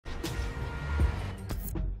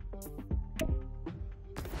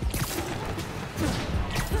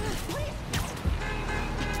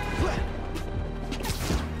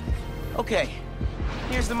Okay,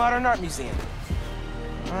 here's the Modern Art Museum.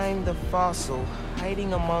 I'm the fossil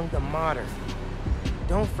hiding among the modern.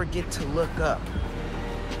 Don't forget to look up.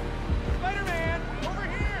 Spiderman, over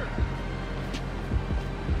here!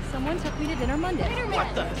 Someone took me to dinner Monday.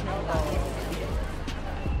 What the?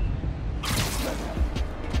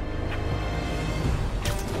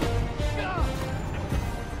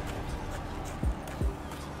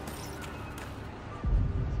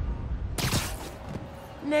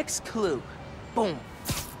 Next clue. Boom.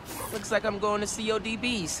 Looks like I'm going to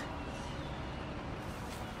CODB's.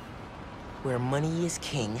 Where money is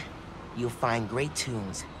king, you'll find great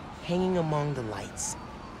tunes hanging among the lights.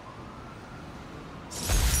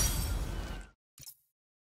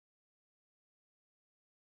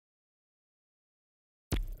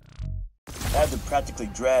 I had to practically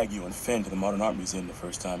drag you and Finn to the Modern Art Museum the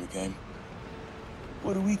first time you came.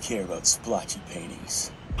 What do we care about splotchy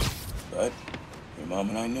paintings? But your mom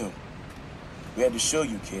and I knew. We had to show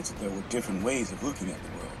you kids that there were different ways of looking at the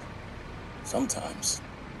world. Sometimes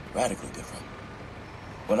radically different.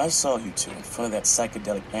 When I saw you two in front of that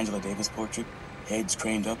psychedelic Angela Davis portrait, heads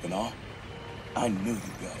craned up in awe, I knew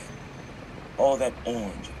you got it. All that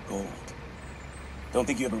orange and gold. Don't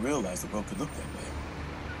think you ever realized the world could look that way.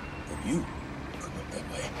 That you could look that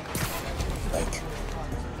way. Like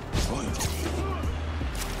royalty.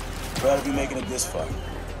 Proud of you making it this far.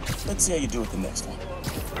 Let's see how you do it the next one.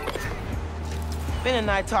 Ben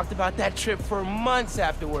and I talked about that trip for months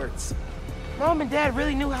afterwards. Mom and Dad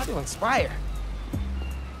really knew how to inspire.